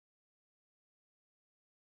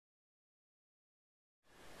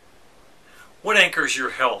What anchors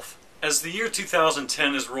your health? As the year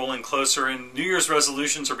 2010 is rolling closer and New Year's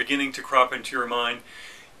resolutions are beginning to crop into your mind,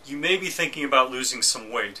 you may be thinking about losing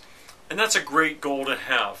some weight. And that's a great goal to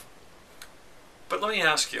have. But let me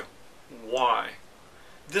ask you, why?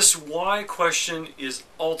 This why question is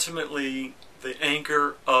ultimately the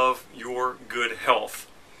anchor of your good health.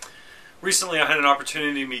 Recently I had an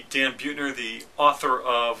opportunity to meet Dan Buettner, the author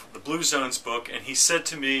of the Blue Zones book, and he said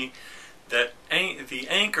to me that the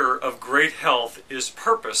anchor of great health is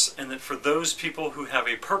purpose, and that for those people who have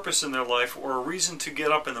a purpose in their life or a reason to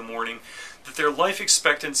get up in the morning, that their life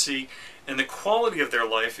expectancy and the quality of their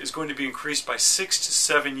life is going to be increased by 6 to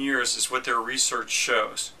 7 years, is what their research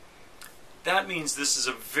shows. That means this is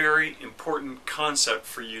a very important concept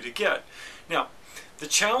for you to get. Now, the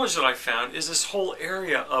challenge that I found is this whole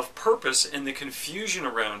area of purpose and the confusion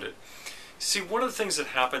around it. See, one of the things that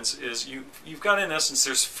happens is you've got, in essence,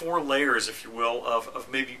 there's 4 layers, if you will, of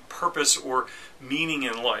maybe purpose or meaning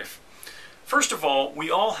in life. First of all, we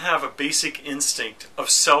all have a basic instinct of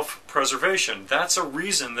self-preservation. That's a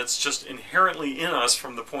reason that's just inherently in us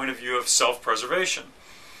from the point of view of self-preservation.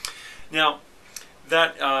 Now,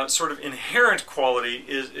 that sort of inherent quality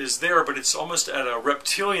is there, but it's almost at a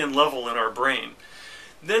reptilian level in our brain.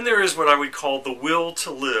 Then there is what I would call the will to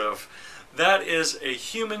live. That is a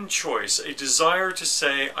human choice, a desire to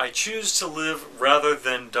say, I choose to live rather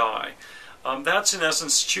than die. That's in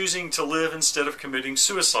essence choosing to live instead of committing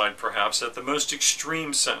suicide, perhaps, at the most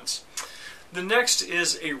extreme sense. The next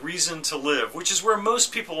is a reason to live, which is where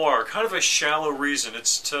most people are, kind of a shallow reason.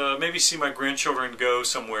 It's to maybe see my grandchildren go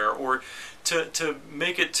somewhere, or to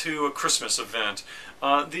make it to a Christmas event.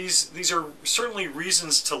 These are certainly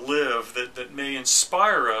reasons to live that may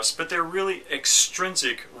inspire us, but they're really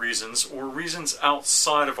extrinsic reasons, or reasons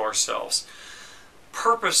outside of ourselves.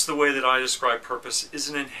 Purpose, the way that I describe purpose, is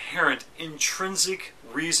an inherent, intrinsic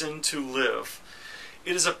reason to live.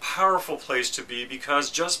 It is a powerful place to be because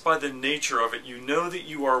just by the nature of it, you know that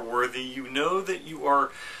you are worthy, you know that you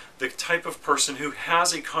are the type of person who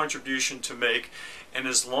has a contribution to make, and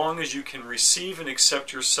as long as you can receive and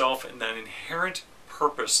accept yourself and that inherent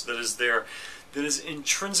purpose that is there, that is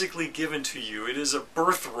intrinsically given to you, it is a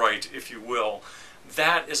birthright, if you will,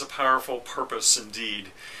 that is a powerful purpose indeed.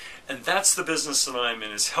 And that's the business that I'm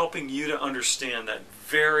in, is helping you to understand that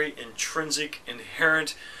very intrinsic,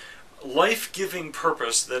 inherent, life-giving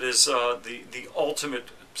purpose that is the ultimate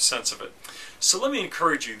sense of it. So let me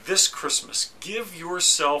encourage you this Christmas, give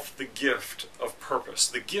yourself the gift of purpose,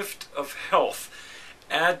 the gift of health.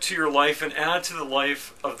 Add to your life and add to the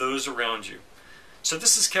life of those around you. So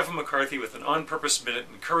this is Kevin McCarthy with an On Purpose Minute,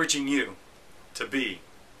 encouraging you to be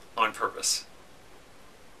on purpose.